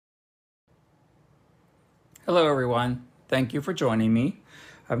Hello everyone, thank you for joining me.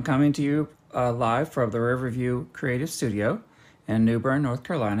 I'm coming to you live from the Riverview Creative Studio in New Bern, North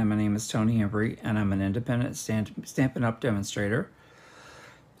Carolina. My name is Tony Embry and I'm an independent Stampin' Up! Demonstrator.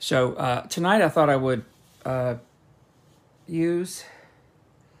 So tonight I thought I would use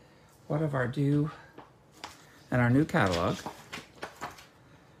one of our in our new catalog.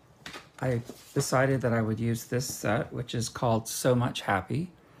 I decided that I would use this set, which is called SoMuchHappy.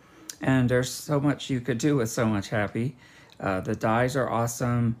 And there's so much you could do with SoMuchHappy. The dies are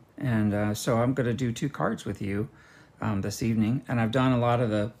awesome, and so I'm going to do 2 cards with you this evening. And I've done a lot of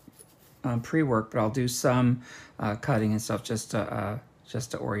the pre-work, but I'll do some cutting and stuff just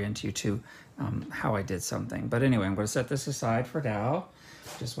to orient you to how I did something. But anyway, I'm going to set this aside for now.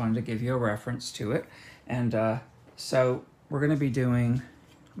 Just wanted to give you a reference to it. And so we're going to be doing,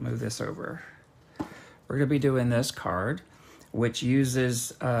 move this over. We're going to be doing this card, which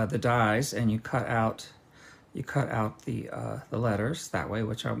uses the dies, and you cut out the letters that way,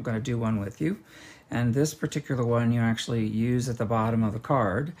 which I'm going to do one with you. And this particular one you actually use at the bottom of the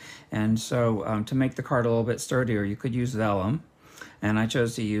card. And so to make the card a little bit sturdier, you could use vellum, and I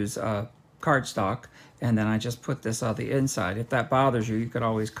chose to use cardstock, and then I just put this on the inside. If that bothers you, you could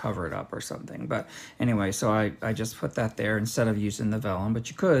always cover it up or something. But anyway, so I just put that there instead of using the vellum. But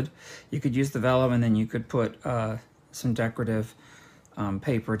you could use the vellum, and then you could put some decorative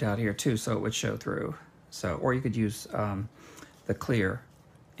paper down here too, so it would show through. So, or you could use the clear.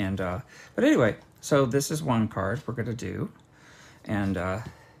 And but anyway, so this is one card we're gonna do, and I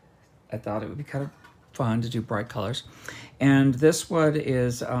thought it would be kind of fun to do bright colors. And this one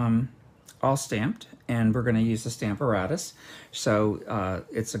is all stamped, and we're gonna use the Stamparatus. So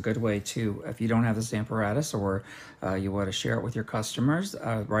it's a good way to, if you don't have the Stamparatus, or you want to share it with your customers.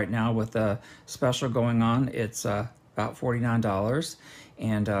 Right now with the special going on, it's about $49.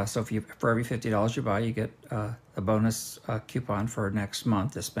 And so if for every $50 you buy, you get a bonus coupon for next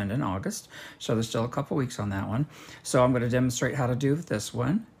month to spend in August. So there's still a couple weeks on that one. So I'm going to demonstrate how to do this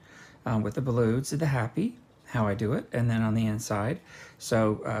one with the balloons and the happy, how I do it, and then on the inside.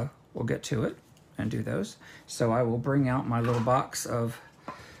 So we'll get to it and do those. So I will bring out my little box of,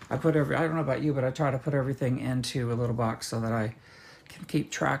 I don't know about you, but I try to put everything into a little box so that I can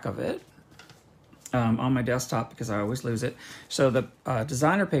keep track of it on my desktop, because I always lose it. So the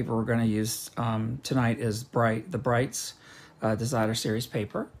designer paper we're going to use tonight is the Brights Designer Series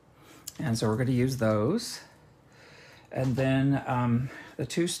paper. And so we're going to use those. And then the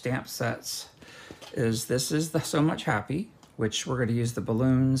 2 stamp sets this is the SoMuchHappy, which we're going to use the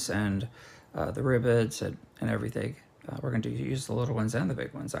balloons and the ribbons and everything. We're going to use the little ones and the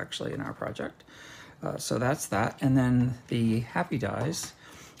big ones actually in our project. So that's that. And then the happy dies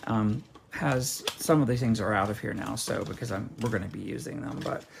has, some of these things are out of here now, so because we're going to be using them,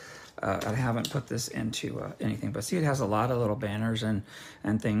 but I haven't put this into anything. But see, it has a lot of little banners and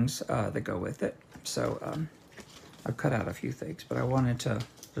things that go with it. So I've cut out a few things, but I wanted to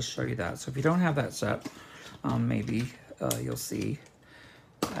just show you that. So if you don't have that set, maybe you'll see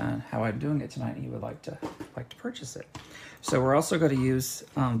how I'm doing it tonight, and you would like to purchase it. So we're also going to use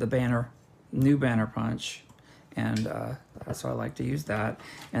the new banner punch, and so I like to use that.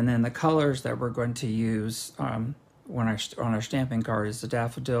 And then the colors that we're going to use on our stamping card is the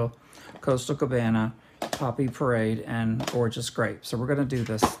Daffodil, Coastal Cabana, Poppy Parade, and Gorgeous Grape. So we're going to do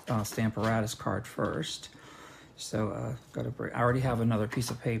this Stamparatus card first. So I already have another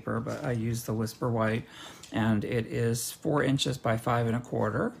piece of paper, but I use the Whisper White, and it is 4 inches by 5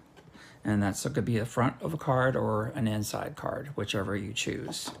 1/4, and that's could be the front of a card or an inside card, whichever you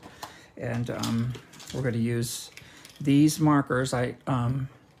choose. And we're going to use these markers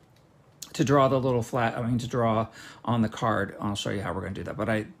to draw the little to draw on the card. I'll show you how we're going to do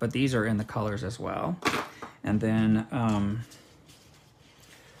that. But these are in the colors as well. And then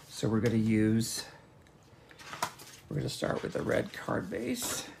so we're going to start with the red card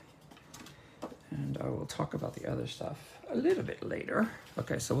base, and I will talk about the other stuff a little bit later.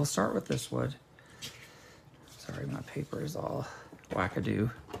 Okay, so we'll start with this wood. Sorry, my paper is all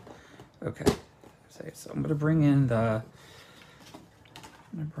wackadoo. Okay, so I'm going to bring in the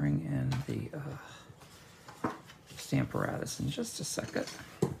Stamparatus in just a second,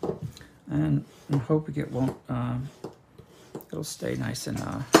 and hope it won't. It'll stay nice and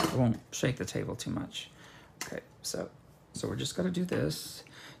it won't shake the table too much. Okay, so we're just going to do this.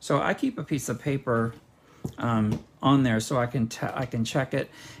 So I keep a piece of paper on there so I can check it,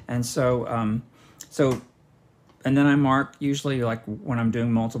 and and then I mark, usually like when I'm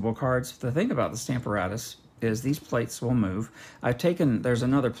doing multiple cards. The thing about the Stamparatus is these plates will move. There's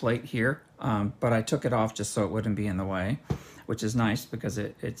another plate here, but I took it off just so it wouldn't be in the way, which is nice because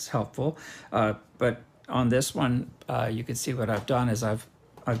it's helpful. But on this one, you can see what I've done is I've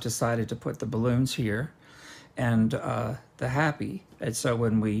decided to put the balloons here and the happy. And so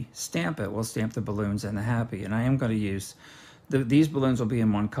when we stamp it, we'll stamp the balloons and the happy. And I am going to use, these balloons will be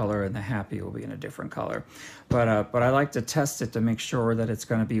in one color and the happy will be in a different color. But I like to test it to make sure that it's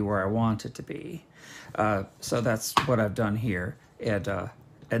going to be where I want it to be. So that's what I've done here. And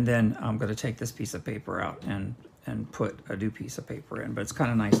then I'm going to take this piece of paper out and put a new piece of paper in. But it's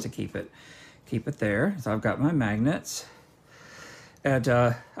kind of nice to keep it there. So I've got my magnets. And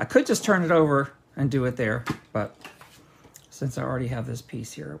I could just turn it over and do it there, but since I already have this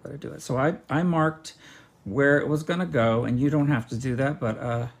piece here, I'm going to do it. So I marked where it was going to go, and you don't have to do that,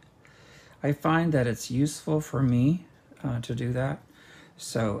 but I find that it's useful for me to do that.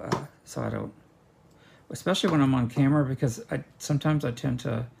 So I don't, especially when I'm on camera, because sometimes I tend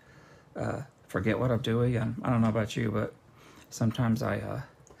to forget what I'm doing. And I don't know about you, but sometimes I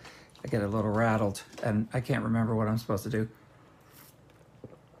get a little rattled and I can't remember what I'm supposed to do.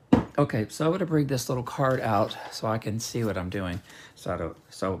 Okay, so I'm going to bring this little card out so I can see what I'm doing.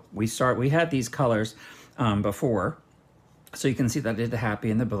 So we had these colors before, so you can see that I did the happy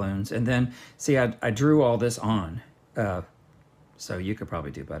and the balloons, and then see I drew all this on. So you could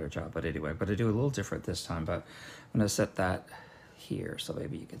probably do a better job, but anyway, but I do a little different this time. But I'm going to set that here so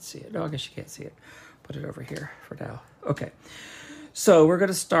maybe you can see it. No, I guess you can't see it. Put it over here for now. Okay, so we're going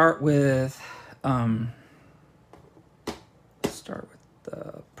to start with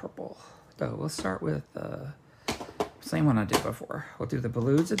the purple. So we'll start with the same one I did before. We'll do the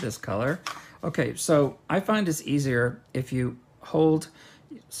balloons in this color. Okay, so I find it's easier if you hold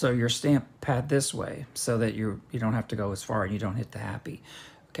your stamp pad this way so that you don't have to go as far and you don't hit the happy.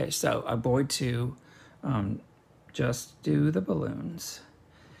 Okay, so I'm going to just do the balloons.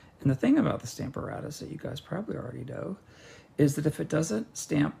 And the thing about the Stamparatus that you guys probably already know is that if it doesn't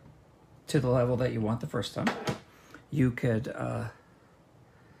stamp to the level that you want the first time, you can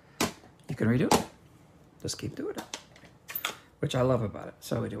redo it. Just keep doing it, which I love about it.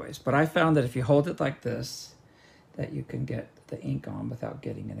 So anyways, but I found that if you hold it like this, that you can get the ink on without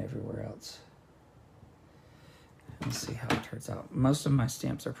getting it everywhere else. Let's see how it turns out. Most of my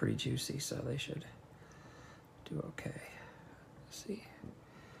stamps are pretty juicy, so they should do okay. Let's see.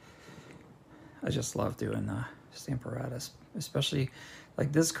 I just love doing the Stamparatus, especially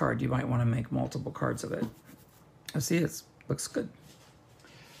like this card. You might want to make multiple cards of it. Let's see, it looks good.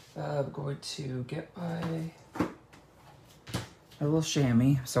 I'm going to get my a little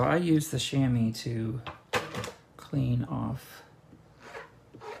chamois. So I use the chamois to clean off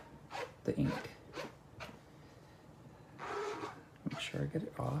the ink. Make sure I get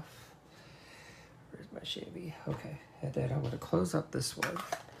it off. Where's my chamois? Okay, and then I'm going to close up this one.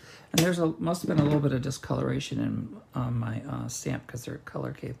 And there's must have been a little bit of discoloration in my stamp because their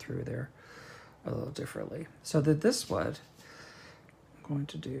color came through there a little differently. So this one, I'm going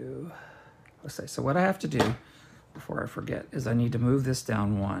to do, let's say, so what I have to do before I forget is I need to move this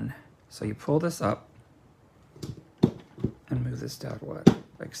down one. So you pull this up and move this down one,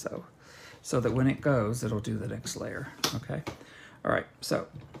 like so. So that when it goes, it'll do the next layer, okay? All right, so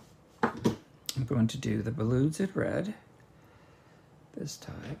I'm going to do the balloons in red this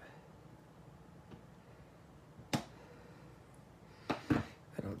time. And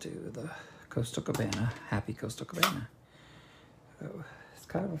I'll do the Coastal Cabana, Happy Coastal Cabana. Oh, it's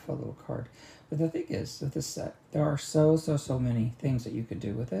kind of a fun little card. But the thing is, with this set, there are so many things that you could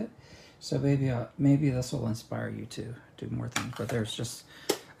do with it. So maybe this will inspire you to do more things. But there's just,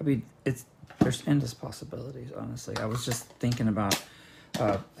 I mean, there's endless possibilities, honestly. I was just thinking about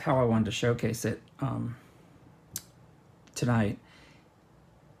how I wanted to showcase it tonight.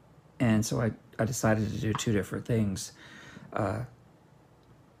 And so I decided to do two different things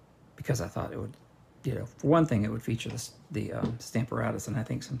because I thought it would, for one thing, it would feature the Stamparatus, and I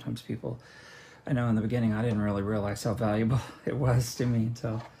think sometimes people, I know in the beginning I didn't really realize how valuable it was to me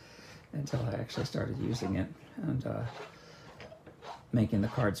until I actually started using it and making the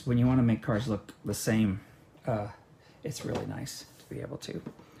cards. When you want to make cards look the same, it's really nice to be able to.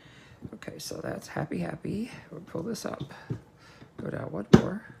 Okay, so that's Happy. We'll pull this up, go down one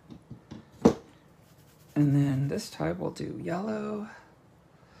more. And then this time we'll do yellow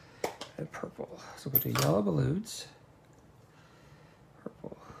and purple. So we'll do yellow balloons,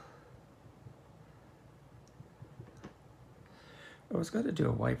 purple. I was going to do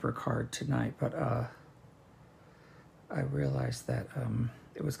a wiper card tonight, but I realized that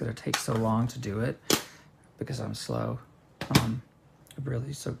it was going to take so long to do it because I'm slow.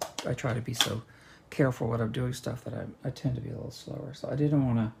 So I try to be so careful when I'm doing stuff that I tend to be a little slower. So I didn't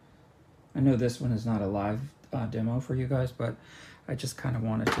want to. I know this one is not a live demo for you guys, but I just kind of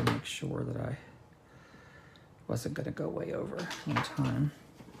wanted to make sure that wasn't going to go way over on time.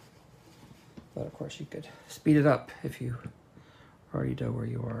 But of course you could speed it up if you already know where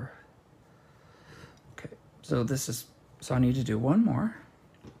you are. Okay, so so I need to do one more.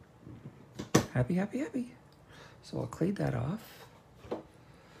 Happy, happy, happy. So I'll clean that off.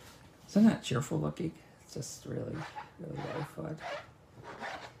 Isn't that cheerful looking? It's just really, really, really fun.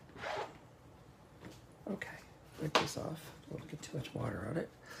 Okay, break this off. Don't get too much water on it.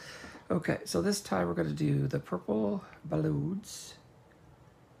 Okay, so this time we're going to do the purple balloons.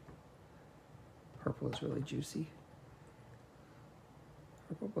 Purple is really juicy.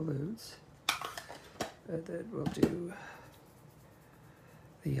 Purple balloons. And then we'll do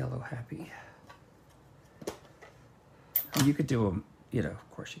the yellow happy. And you could do them, you know,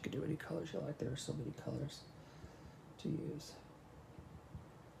 of course you could do any colors you like. There are so many colors to use.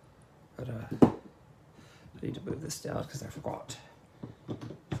 But I need to move this down because I forgot.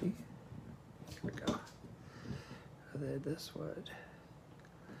 See? Here we go. And then this one.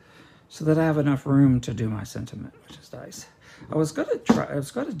 So that I have enough room to do my sentiment, which is nice. I was gonna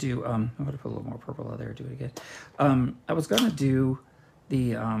do, I'm gonna put a little more purple out there, do it again. I was gonna do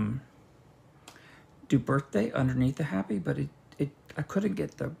the, do birthday underneath the happy, but I couldn't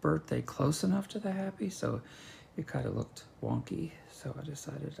get the birthday close enough to the happy, so it kind of looked wonky. So I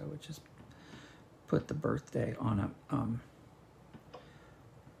decided I would just put the birthday on a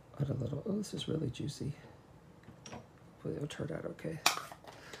little, oh, this is really juicy. Hopefully it'll turn out okay.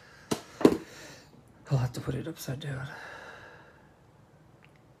 I'll have to put it upside down.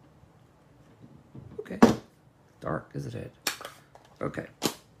 Okay, dark, isn't it? Okay,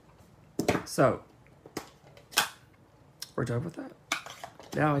 so we're done with that.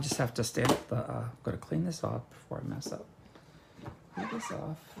 Now I just have to stamp the, I'm gonna clean this off before I mess up. Clean this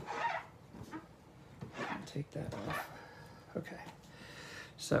off, and take that off. Okay,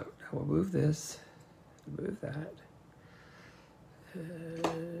 so now we'll move this, move that,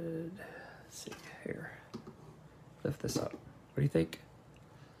 and let's see here. Lift this up. What do you think?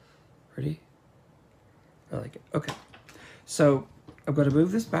 Ready? I like it. Okay. So I'm going to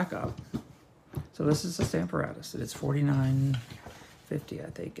move this back up. So this is a Stamparatus. It's $49.50, I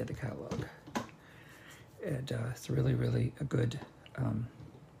think, in the catalog. And it's really, really a good.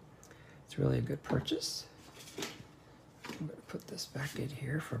 It's really a good purchase. I'm going to put this back in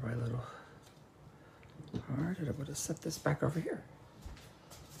here for my little card, and I'm going to set this back over here.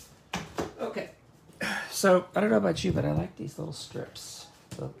 Okay. So I don't know about you, but I like these little strips.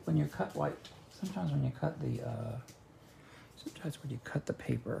 So when you cut white, sometimes when you cut the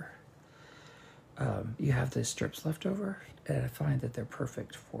paper, you have the strips left over, and I find that they're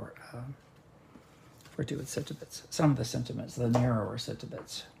perfect for doing sentiments. Some of the sentiments, the narrower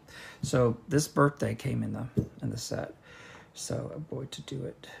sentiments. So this birthday came in the set, so I'm going to do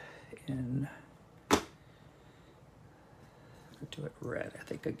it in. Do it red, I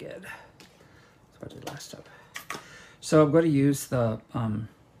think, again. That's what I did last time. So I'm going to use the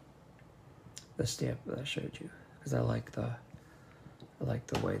stamp that I showed you because I like the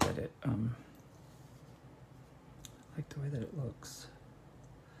way that it looks.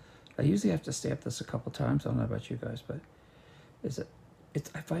 I usually have to stamp this a couple times. I don't know about you guys, but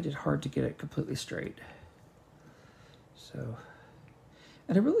I find it hard to get it completely straight. So,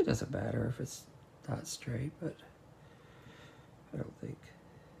 and it really doesn't matter if it's not straight, but I don't think.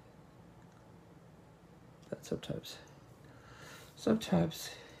 But sometimes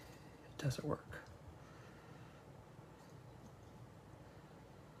it doesn't work.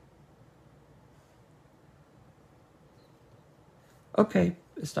 Okay,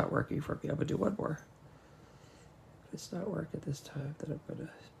 it's not working for me. I'm gonna do one more. If it's not working this time, then I'm gonna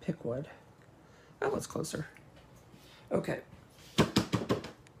pick one. That one's closer. Okay.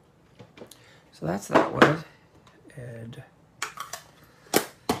 So that's that one. And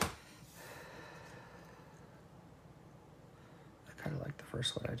I kind of like the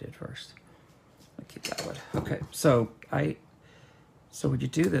first one I did first. I'll keep that one. Okay, so when you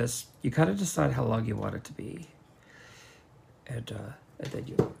do this, you kind of decide how long you want it to be. And then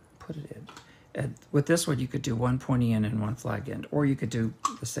you put it in. And with this one, you could do one pointy end and one flag end, or you could do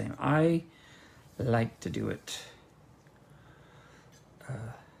the same. I like to do it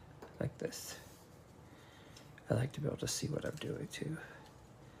like this. I like to be able to see what I'm doing too.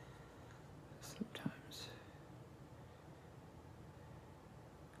 Sometimes.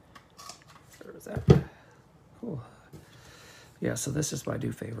 Where was that? Cool. Yeah, so this is my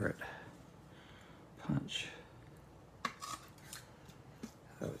new favorite punch.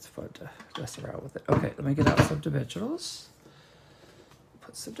 Oh, it's fun to mess around with it. Okay, let me get out some dimensionals.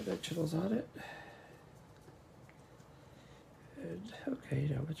 Put some dimensionals on it. And okay,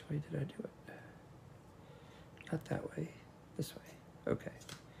 now which way did I do it? not that way, this way. Okay.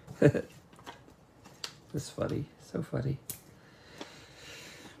 That's funny, so funny.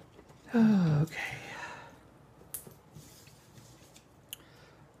 Oh, okay.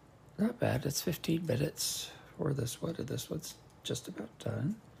 Not bad, it's 15 minutes for this one, and this one's just about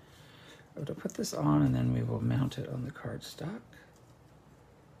done. I'm going to put this on, and then we will mount it on the cardstock.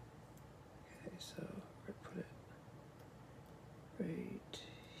 Okay, so we're going to put it right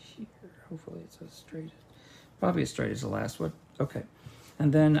here. Hopefully it's as straight, probably as straight as the last one. Okay,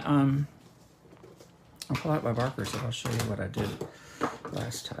 and then I'll pull out my markers and I'll show you what I did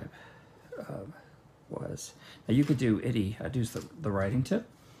last time. Now you could do itty. I do the writing tip,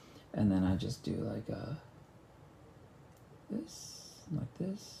 and then I just do like this, like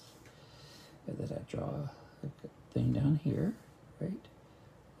this, and then I draw a thing down here, right?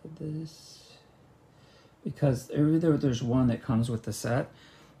 This, because there's one that comes with the set.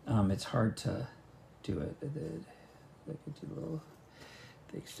 It's hard to do it. And then I could do little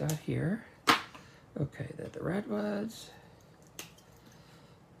things down here. Okay, then the red ones.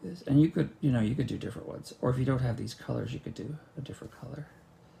 This, and you could do different ones, or if you don't have these colors, you could do a different color.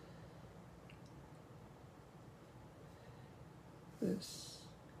 This.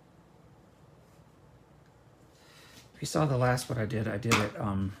 If you saw the last one I did it,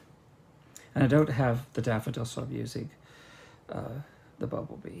 and I don't have the daffodil, so I'm using the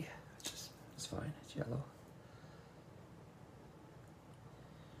bumblebee, which is, it's fine, it's yellow.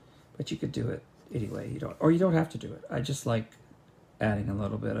 But you could do it anyway, you don't have to do it. I just like adding a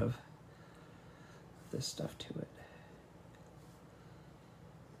little bit of this stuff to it.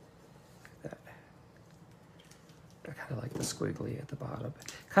 Like that. I kind of like the squiggly at the bottom.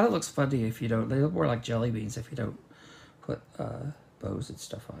 Kind of looks funny if you don't, they look more like jelly beans if you don't put bows and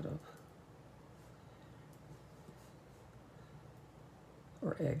stuff on them.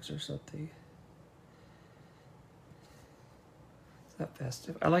 Or eggs or something.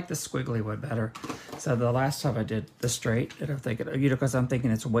 Festive. I like the squiggly one better. So the last time I did the straight, and I'm thinking, because I'm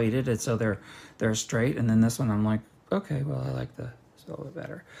thinking it's weighted, and so they're straight. And then this one, I'm like, okay, well, I like the a little bit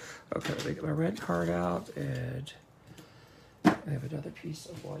better. Okay, let me get my red card out, and I have another piece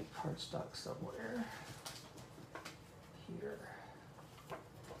of white cardstock somewhere here.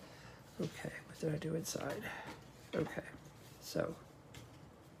 Okay, what did I do inside? Okay, so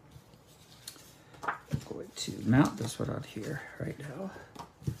I'm going to mount this one on here right now.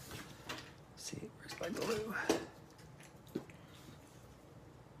 Let's see, where's my glue?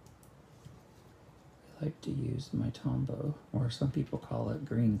 I like to use my Tombow, or some people call it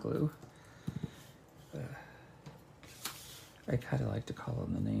green glue. I kind of like to call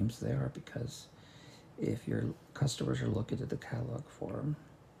them the names they are, because if your customers are looking at the catalog form,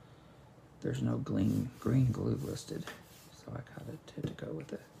 there's no green glue listed, so I kind of tend to go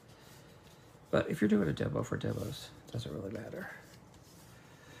with it. But if you're doing a demo for demos, it doesn't really matter.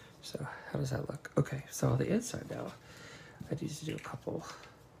 So how does that look? Okay, so on the inside now, I need to do a couple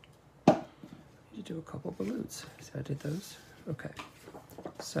balloons. See, I did those. Okay,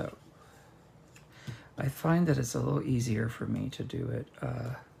 so I find that it's a little easier for me to do it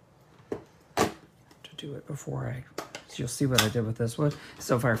before so you'll see what I did with this one.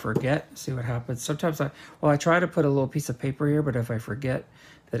 So if I forget, see what happens. Sometimes I try to put a little piece of paper here, but if I forget,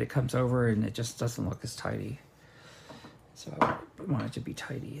 that it comes over and it just doesn't look as tidy. So I want it to be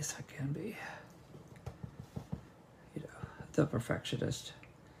tidy as I can be. You know, the perfectionist.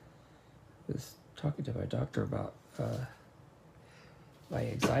 I was talking to my doctor about my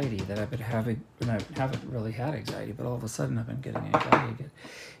anxiety that I've been having, and I haven't really had anxiety, but all of a sudden I've been getting anxiety again.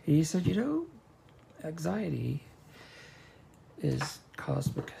 And he said, anxiety is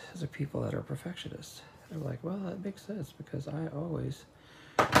caused because of people that are perfectionists. I'm like, well, that makes sense, because I always,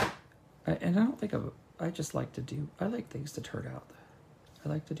 and I don't think I just like to do, I like things to turn out. I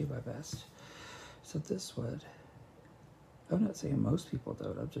like to do my best. So this would, I'm not saying most people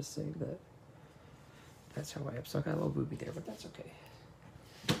don't, I'm just saying that that's how I am. So I got a little booby there, but that's okay.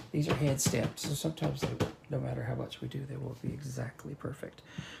 These are hand stamped, so sometimes no matter how much we do, they won't be exactly perfect.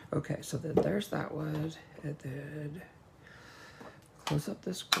 Okay, so then there's that one, and then close up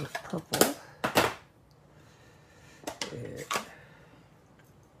this with purple. And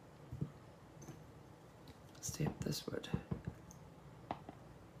stamp this wood.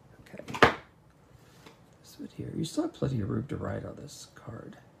 Okay. This wood here. You still have plenty of room to write on this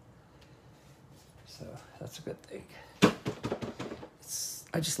card. So that's a good thing.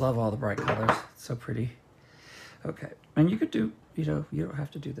 I just love all the bright colors. It's so pretty. Okay. And you could do, you don't have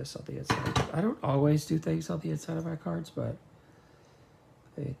to do this on the inside. I don't always do things on the inside of my cards, but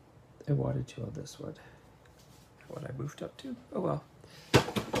I wanted to on this one. What I moved up to. Oh well.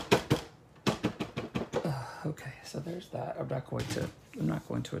 Okay. so there's that. I'm not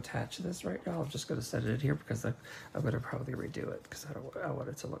going to attach this right now. I'm just going to set it here because I'm going to probably redo it because I want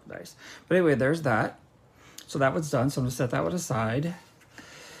it to look nice. But anyway, there's that. So that one's done. So I'm going to set that one aside.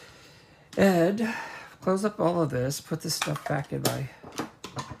 And close up all of this. Put this stuff back out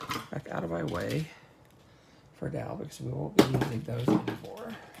of my way for now because we won't be using those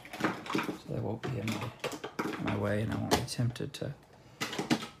anymore. So they won't be in my way, and I won't be tempted to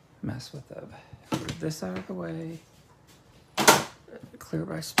mess with them. Move this out of the way. Clear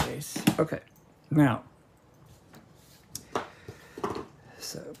my space. Okay, now,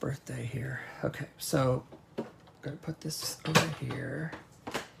 so birthday here. Okay, so I'm gonna put this over here.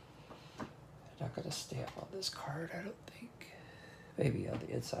 I'm not gonna stamp on this card, I don't think. Maybe on the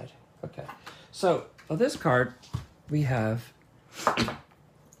inside. Okay, so on this card, we're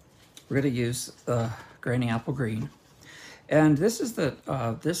gonna use Granny Apple Green. And this is the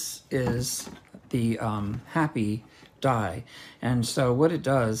Happy die. And so what it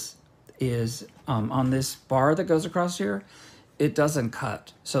does is on this bar that goes across here, it doesn't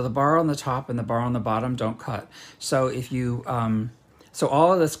cut. So the bar on the top and the bar on the bottom don't cut. So if you, so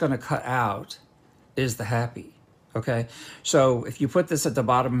all that's gonna cut out is the Happy, okay? So if you put this at the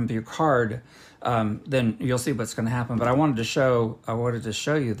bottom of your card, then you'll see what's gonna happen. But I wanted to show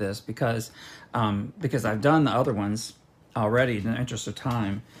you this because I've done the other ones already in the interest of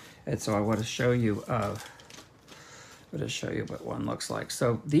time. And so I want to show you what one looks like.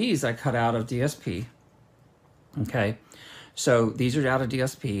 So these I cut out of DSP. Okay, so these are out of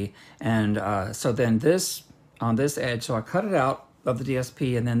DSP, and so then this on this edge, so I cut it out of the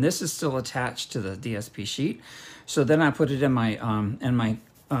DSP, and then this is still attached to the DSP sheet. So then I put it in my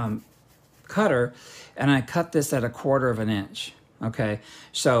cutter, and I cut this at 1/4 of an inch. Okay,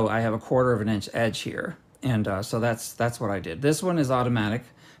 so I have a 1/4 of an inch edge here, and so that's what I did. This one is automatic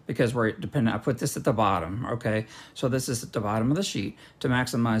because we're dependent. I put this at the bottom. Okay, so this is at the bottom of the sheet to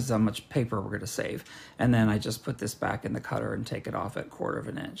maximize how much paper we're going to save, and then I just put this back in the cutter and take it off at 1/4 of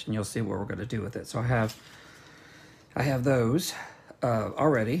an inch, and you'll see what we're going to do with it. So I have those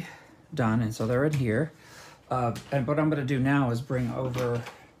already done, and so they're in here. And what I'm going to do now is bring over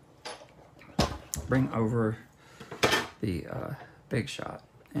the Big Shot,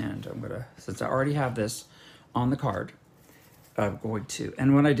 and I'm gonna, since I already have this on the card, I'm going to,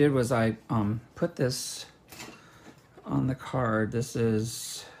 and what I did was I put this on the card. This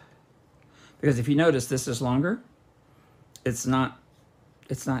is, because if you notice, this is longer. It's not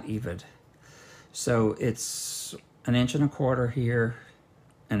even. So it's 1 1/4 inch here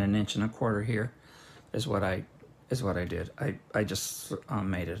and 1 1/4 inch here is what I did. I just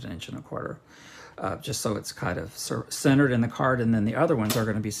made it 1 1/4 inch. Just so it's kind of centered in the card, and then the other ones are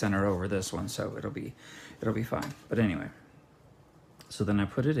going to be centered over this one, so it'll be fine. But anyway, so then I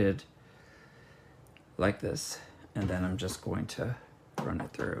put it in like this, and then I'm just going to run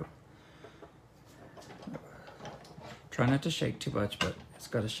it through. Try not to shake too much, but it's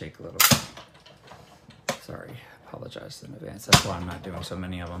got to shake a little bit. Sorry, apologize in advance. That's why I'm not doing so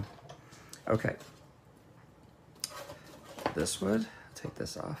many of them. Okay, this would take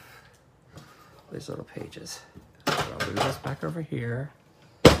this off. These little pages. I'll move this back over here.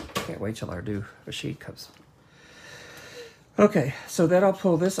 Can't wait till I do a sheet comes. Okay, so then I'll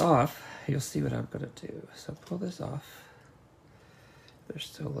pull this off. You'll see what I'm gonna do. So pull this off. There's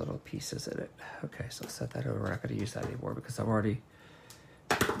still little pieces in it. Okay, so set that over. I'm not gonna use that anymore because I've already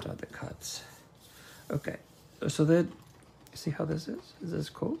done the cuts. Okay, so then, see how this is? Is this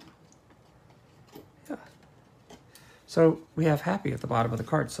cool? Yeah. So we have Happy at the bottom of the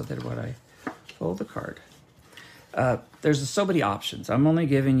card, so then when I fold the card, there's so many options. I'm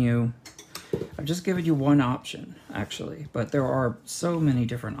just giving you one option, actually, but there are so many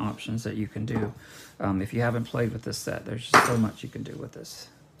different options that you can do. If you haven't played with this set, there's just so much you can do with this.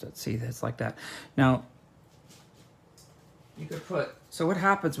 See, it's like that. Now, you could put, so what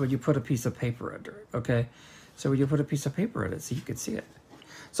happens when you put a piece of paper under it, okay? So when you put a piece of paper in it, so you can see it.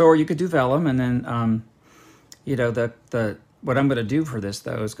 So, or you could do vellum, and then, you know, what I'm going to do for this,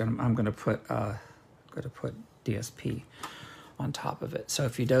 though, is I'm going to put DSP on top of it. So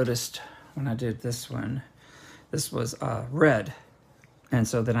if you noticed when I did this one, this was red, and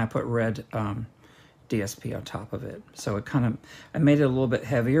so then I put red DSP on top of it. So it kind of, I made it a little bit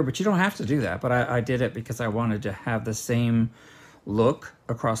heavier, but you don't have to do that. But I did it because I wanted to have the same look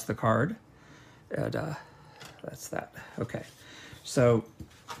across the card, and that's that. Okay, so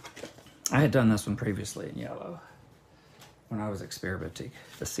I had done this one previously in yellow when I was experimenting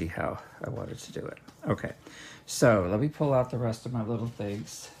to see how I wanted to do it. Okay, so let me pull out the rest of my little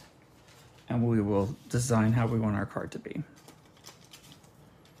things, and we will design how we want our card to be.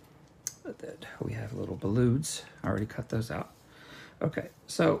 Then we have little balloons. I already cut those out. Okay,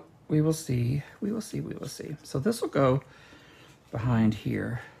 so we will see, we will see, we will see. So this will go behind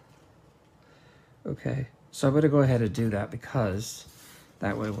here. Okay, so I'm gonna go ahead and do that because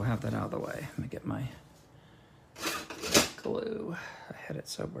that way we'll have that out of the way. Let me get my glue. I had it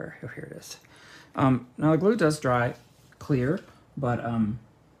somewhere. Oh, here it is. Now the glue does dry clear, but trying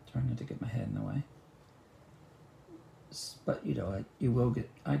not to get my head in the way. But you know,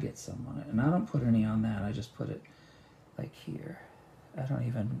 I get some on it, and I don't put any on that. I just put it like here. I don't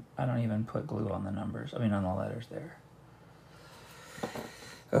even put glue on the numbers. I mean, on the letters there.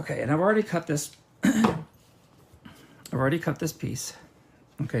 Okay, and I've already cut this. I've already cut this piece.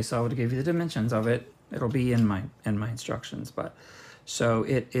 Okay, so I would give you the dimensions of it. It'll be in my instructions, but so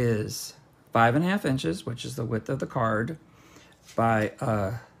it is 5.5 inches, which is the width of the card, by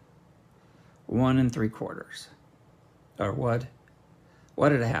 1 3/4, or what?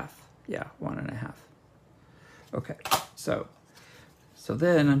 1 1/2. Yeah, 1 1/2. Okay, so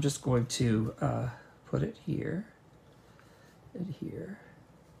then I'm just going to put it here and here,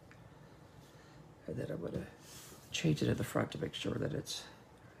 and then I'm going to change it at the front to make sure that it's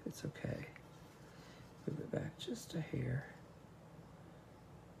okay. Move it back just a hair.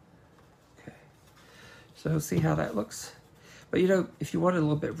 Okay, so see how that looks? But you know, if you want it a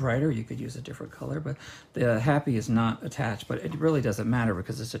little bit brighter, you could use a different color, but the Happy is not attached, but it really doesn't matter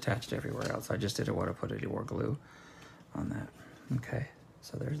because it's attached everywhere else. I just didn't want to put any more glue on that. Okay,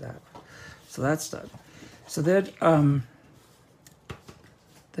 so there's that. So that's done. So then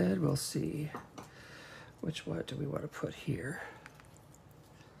we'll see which one do we want to put here.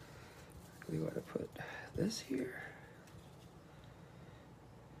 Do we want to put this here?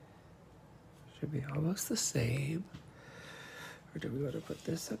 Should be almost the same. Or do we want to put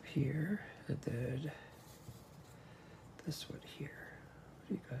this up here and then this one here? What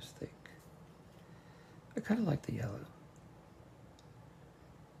do you guys think? I kind of like the yellow.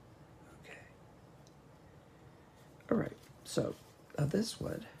 Okay. All right, so this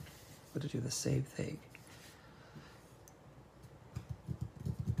one, I'm going to do the same thing.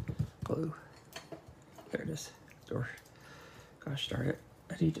 Glue. There it is. Or, gosh darn it.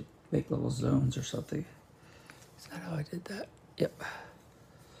 I need to make little zones or something. Is that how I did that? Yep.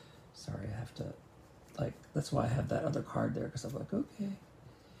 Sorry, I have to, like, that's why I have that other card there, because I'm like, okay.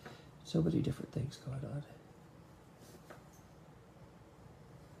 So many different things going on.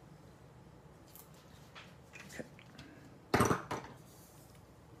 Okay.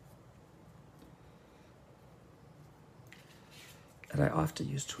 And I often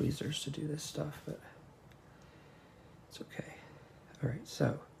use tweezers to do this stuff, but it's okay. All right,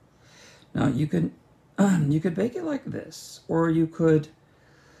 so now you could bake it like this, or you could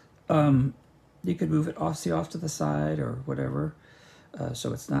move it off to the side or whatever,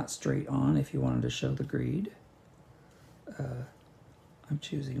 so it's not straight on if you wanted to show the greed. I'm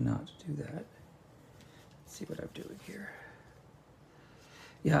choosing not to do that. Let's see what I'm doing here.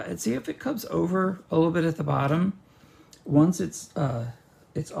 Yeah, and see if it comes over a little bit at the bottom. Once it's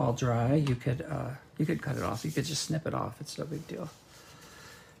all dry, you could cut it off. You could just snip it off. It's no big deal.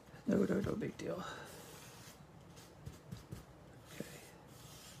 No big deal. Okay.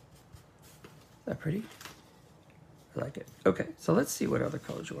 Is that pretty? I like it. Okay, so let's see what other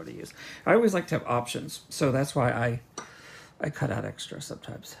colors you want to use. I always like to have options, so that's why I cut out extra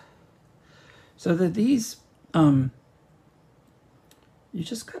sometimes. So that these, you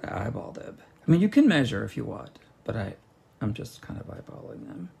just kind of eyeball them. I mean, you can measure if you want, but I'm just kind of eyeballing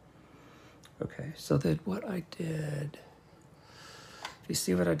them. Okay, so then what I did, if you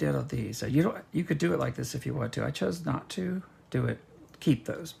see what I did on these, you could do it like this if you want to. I chose not to do it, keep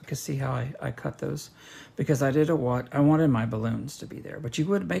those, because see how I cut those? Because I wanted my balloons to be there, but you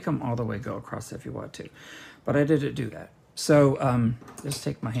would make them all the way go across if you want to, but I didn't do that. So just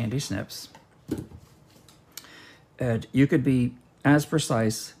take my handy snips, and you could be as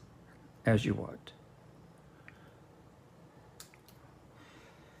precise as you want.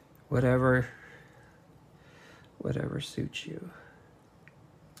 Whatever suits you.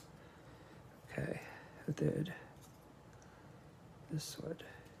 Okay, I did this one. You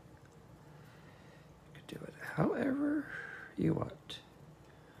could do it however you want.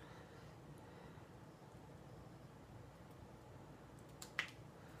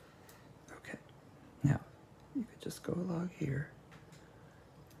 Okay, now you could just go along here.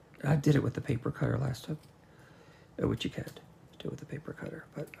 I did it with the paper cutter last time, which you can do with the paper cutter,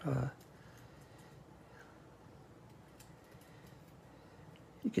 but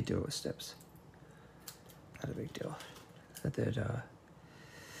you could do it with snips. Not a big deal. And then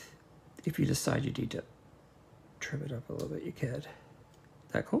if you decide you need to trim it up a little bit, you can.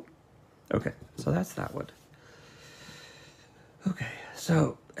 That cool? Okay, so that's that one. Okay,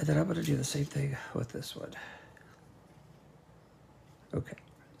 so, and then I'm going to do the same thing with this one. Okay,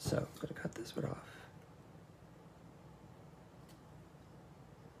 so I'm going to cut this one off.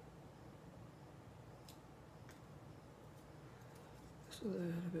 Just a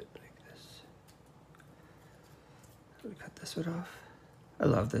little bit like this. I'm going to cut this one off. I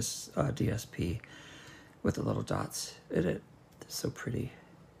love this DSP with the little dots in it. It's so pretty.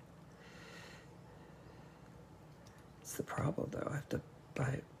 It's the problem though. I have to buy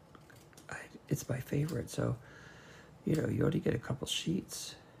it. It's my favorite, so you know, you only get a couple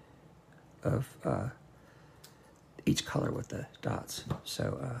sheets of each color with the dots.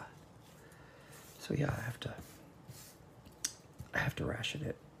 So so yeah, I have to ration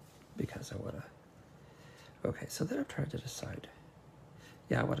it because I want to. Okay, so then I'm trying to decide.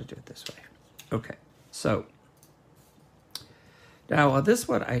 Yeah, I want to do it this way. Okay, so now on this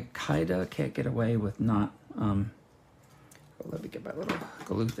one, I kind of can't get away with not. Let me get my little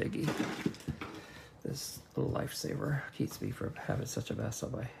glue thingy. This little lifesaver keeps me from having such a mess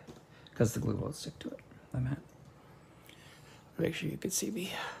on my, because the glue won't stick to it. I'm at. Make sure you can see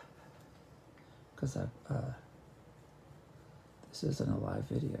me, because this isn't a live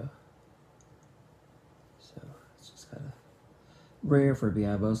video, so it's just kind of rare for me.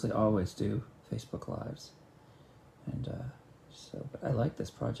 I mostly always do Facebook Lives, and so but I like this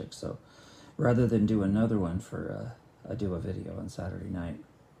project. So rather than do another one for, I do a video on Saturday night.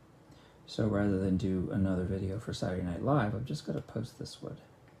 So rather than do another video for Saturday Night Live, I'm just going to post this one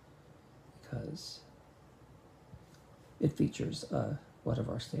because it features one of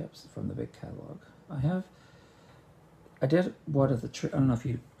our stamps from the big catalog. I did one of the tree. I don't know if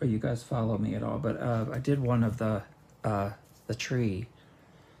you guys follow me at all, but I did one of the tree,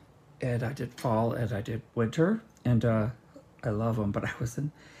 and I did fall and I did winter, and I love them. But I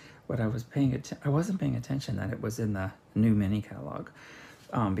wasn't paying attention that it was in the new mini catalog,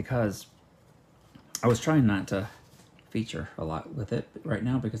 because I was trying not to feature a lot with it right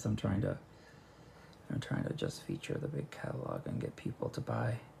now because I'm trying to just feature the big catalog and get people to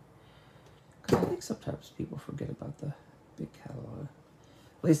buy. Because I think sometimes people forget about the big catalog.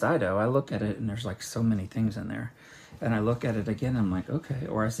 At least I do. I look at it and there's like so many things in there. And I look at it again, I'm like, okay.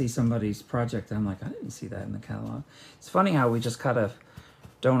 Or I see somebody's project and I'm like, I didn't see that in the catalog. It's funny how we just kind of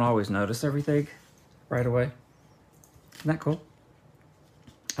don't always notice everything right away. Isn't that cool?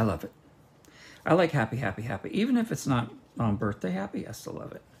 I love it. I like happy, happy, happy. Even if it's not birthday happy, I still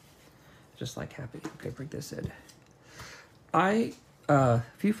love it. Just like happy. Okay, bring this in.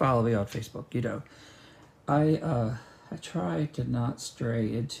 If you follow me on Facebook, you know, I try to not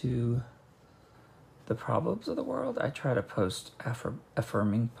stray into the problems of the world. I try to post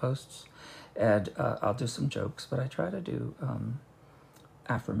affirming posts, and I'll do some jokes, but I try to do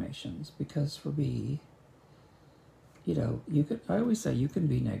affirmations because for me, you know, I always say you can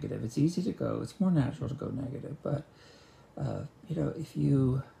be negative. It's easy to go. It's more natural to go negative, but you know, if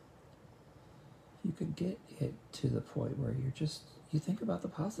you could get it to the point where you think about the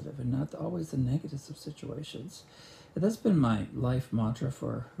positive and not always the negatives of situations. And that's been my life mantra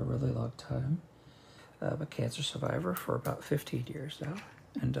for a really long time. I'm a cancer survivor for about 15 years now.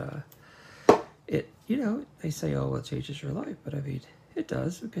 And you know, they say, oh, well, it changes your life. But I mean, it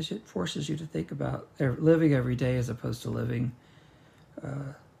does, because it forces you to think about living every day as opposed to living,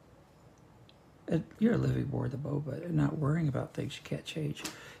 you're living more the moment and not worrying about things you can't change,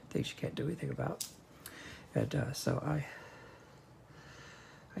 things you can't do anything about. And so I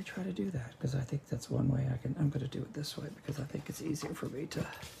try to do that because I think that's one way I'm going to do it this way because I think it's easier for me to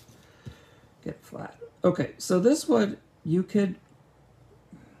get it flat. Okay, so this one you could,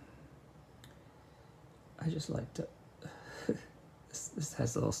 I just like to, this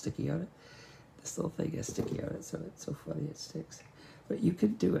has a little sticky on it. This little thing has sticky on it, so it's so funny it sticks. But you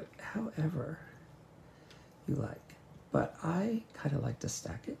could do it however you like. But I kind of like to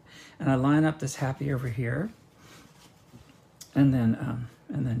stack it. And I line up this happy over here and then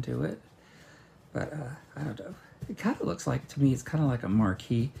do it. But I don't know. It kind of looks like, to me, it's kind of like a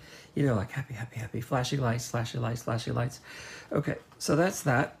marquee. You know, like happy, happy, happy. Flashy lights, flashy lights, flashy lights. Okay, so that's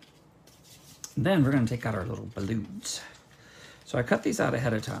that. Then we're going to take out our little balloons. So I cut these out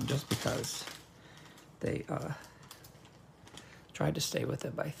ahead of time just because they tried to stay with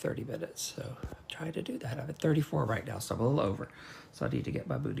it by 30 minutes. So I tried to do that. I'm at 34 right now, so I'm a little over. So I need to get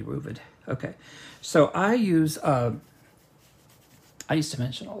my booty moving. Okay, so I use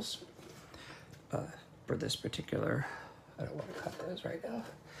dimensionals for this particular, I don't want to cut those right now.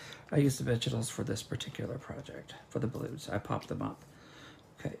 I use dimensionals for this particular project, for the balloons. I pop them up.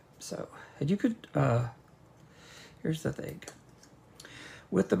 Okay, so, and you could, here's the thing.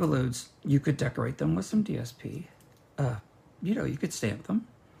 with the balloons, you could decorate them with some DSP. You know, you could stamp them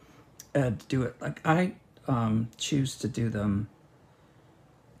and do it. Like I choose to do them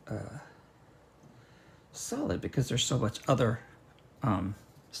solid because there's so much other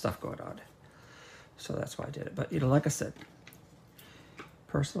stuff going on. So that's why I did it. But, you know, like I said,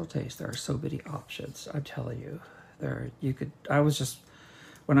 personal taste, there are so many options. I'm telling you,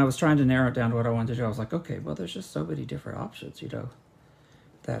 when I was trying to narrow it down to what I wanted to do, I was like, okay, well, there's just so many different options, you know,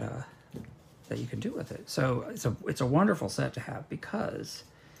 that you can do with it. So it's a wonderful set to have because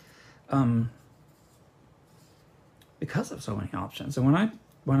of so many options. And when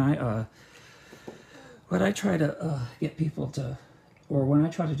I try to get people to, or when I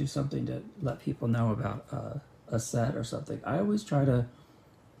try to do something to let people know about a set or something, I always try to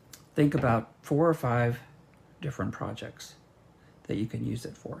think about 4 or 5 different projects that you can use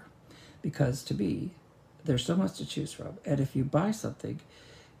it for. Because to me, there's so much to choose from. And if you buy something,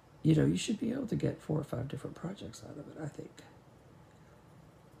 you know, you should be able to get 4 or 5 different projects out of it, I think.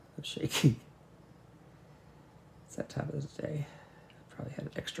 I'm shaking. It's that time of the day. I probably had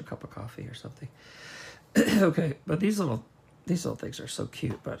an extra cup of coffee or something. Okay, but these little things are so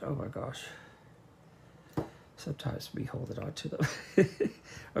cute, but oh my gosh. Sometimes me holding on to them.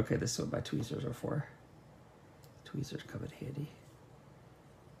 Okay, this is what my tweezers are for. Tweezers come in handy.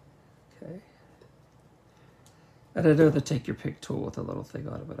 Okay. And I know the take your pick tool with a little thing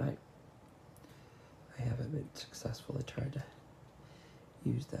on it, but I haven't been successfully trying to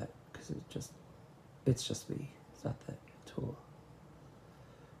use that because it's just me. It's not that tool.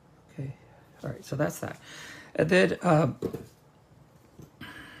 Okay. All right, so that's that. And then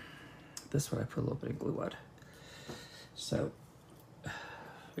this one I put a little bit of glue on. So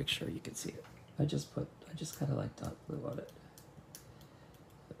make sure you can see it. I just kind of like dot glue on it.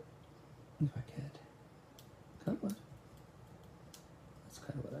 If I can. Come on. That's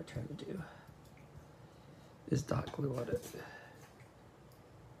kind of what I try to do. Is dot glue on it.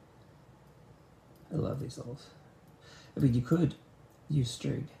 I love these little. I mean, you could use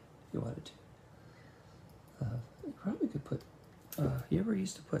string if you wanted to. You probably could put. We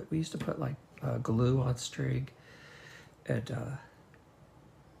used to put like glue on string, and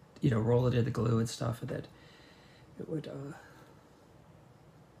you know, roll it into glue and stuff, and then it would.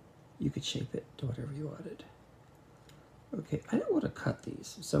 You could shape it to whatever you wanted. Okay, I don't want to cut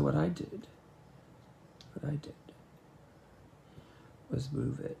these, so what I did was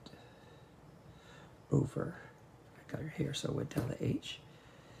move it over. I got her here, so it went down the H.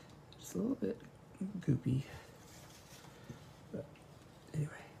 Just a little bit goopy. But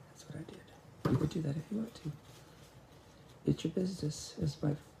anyway, that's what I did. You could do that if you want to. It's your business, as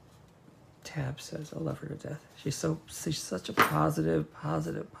my tab says. I love her to death. She's such a positive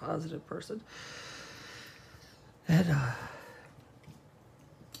person. And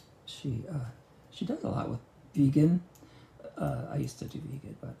she does a lot with vegan. I used to do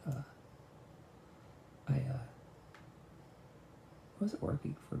vegan, but it wasn't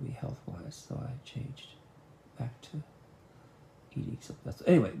working for me health-wise, so I changed back to eating something else.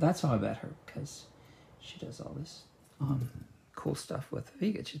 Anyway, that's how I met her, because she does all this cool stuff with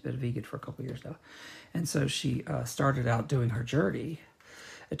vegan. She's been vegan for a couple years now. And so she started out doing her journey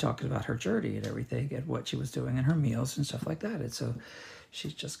and talking about her journey and everything and what she was doing in her meals and stuff like that. And so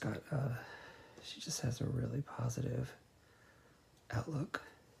she's just got, she just has a really positive outlook.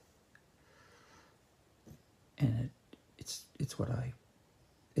 And it's what I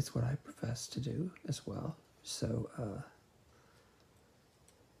profess to do as well. So,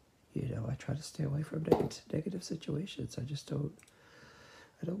 you know, I try to stay away from negative situations. I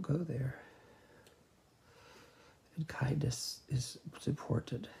don't go there. And kindness is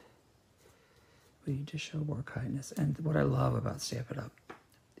important. We need to show more kindness. And what I love about Stampin' Up!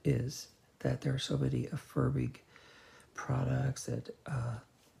 Is that there are so many affirming products that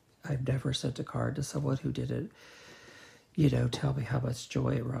I've never sent a card to someone who didn't, you know, tell me how much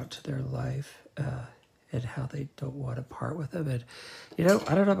joy it brought to their life. And how they don't want to part with them. And, you know,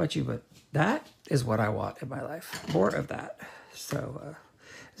 I don't know about you, but that is what I want in my life. More of that. So,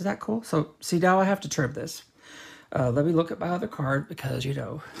 is that cool? So, see, now I have to trim this. Let me look at my other card because, you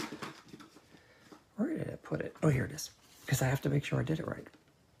know, where did I put it? Oh, here it is. Because I have to make sure I did it right.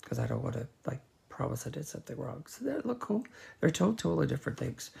 Because I don't want to, like, promise I did something wrong. So, they look cool. They're totally different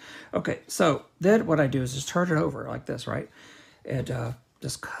things. Okay, so then what I do is just turn it over like this, right? And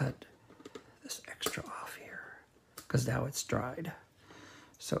just cut this extra off here because now it's dried.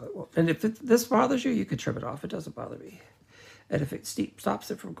 So it won't. And if this bothers you, you can trim it off. It doesn't bother me. And if it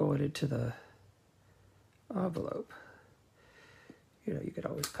stops it from going into the envelope, you know, you could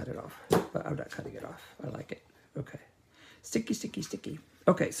always cut it off. But I'm not cutting it off. I like it. Okay. Sticky, sticky, sticky.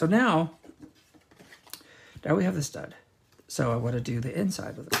 Okay, so now we have the stud. So I want to do the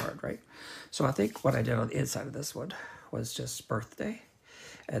inside of the card, right? So I think what I did on the inside of this one was just birthday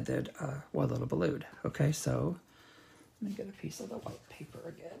and then one little balloon. Okay, so let me get a piece of the white paper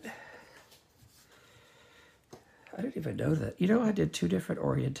again. I didn't even know that. You know, I did 2 different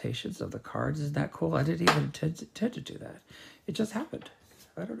orientations of the cards. Isn't that cool? I didn't even intend to do that. It just happened.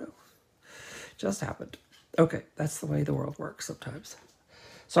 I don't know. Just happened. Okay, that's the way the world works sometimes.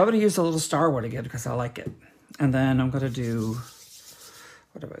 So I'm going to use the little star one again because I like it. And then I'm going to do,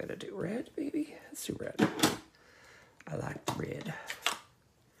 what am I going to do? Red, maybe? Let's do red. I like red.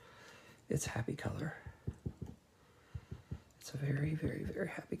 It's a happy color. It's a very, very, very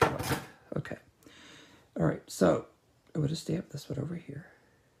happy color. Okay. All right, so I'm going to stamp this one over here.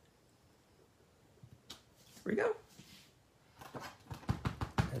 Here we go.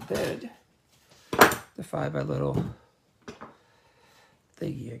 And then define my little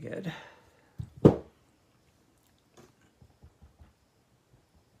thingy again.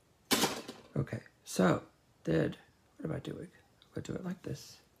 Okay, so then what am I doing? I'm going to do it like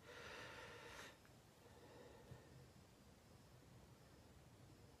this.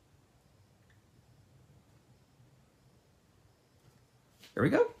 There we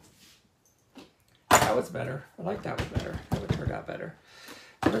go. That was better. I like that one better. That would turn out better.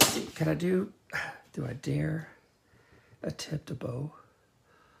 Let's see. Can I do I dare attempt a bow?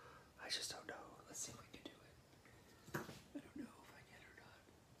 I just don't know. Let's see if we can do it. I don't know if I can or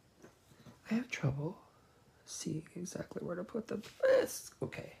not. I have trouble seeing exactly where to put them. It's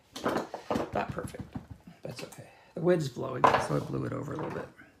okay. Not perfect. That's okay. The wind's blowing, so I blew it over a little bit.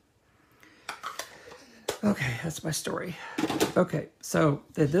 Okay, that's my story. Okay, so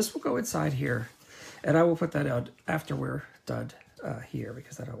then this will go inside here, and I will put that out after we're done here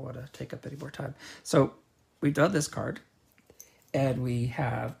because I don't want to take up any more time. So we've done this card, and we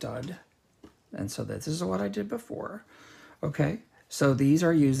have done, and so this is what I did before. Okay, so these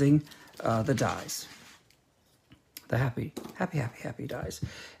are using the dies, the happy dies,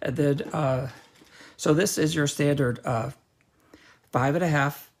 and then so this is your standard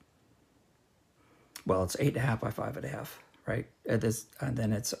 5.5. Well, it's 8.5 by 5.5, right? And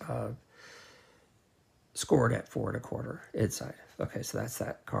then it's scored at 4 1/4 inside. Okay, so that's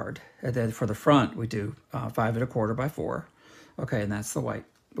that card. And then for the front, we do 5 1/4 by 4. Okay, and that's the white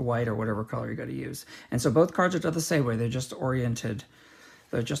or whatever color you're going to use. And so both cards are done the same way. They're just oriented.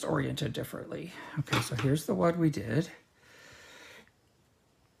 They're just oriented differently. Okay, so here's the one we did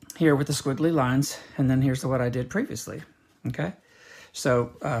here with the squiggly lines, and then here's the one I did previously. Okay.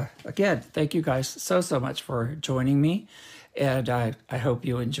 So again, thank you guys so much for joining me, and I hope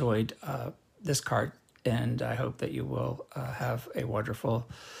you enjoyed this card, and I hope that you will have a wonderful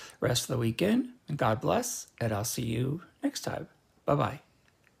rest of the weekend, and God bless, and I'll see you next time. Bye-bye.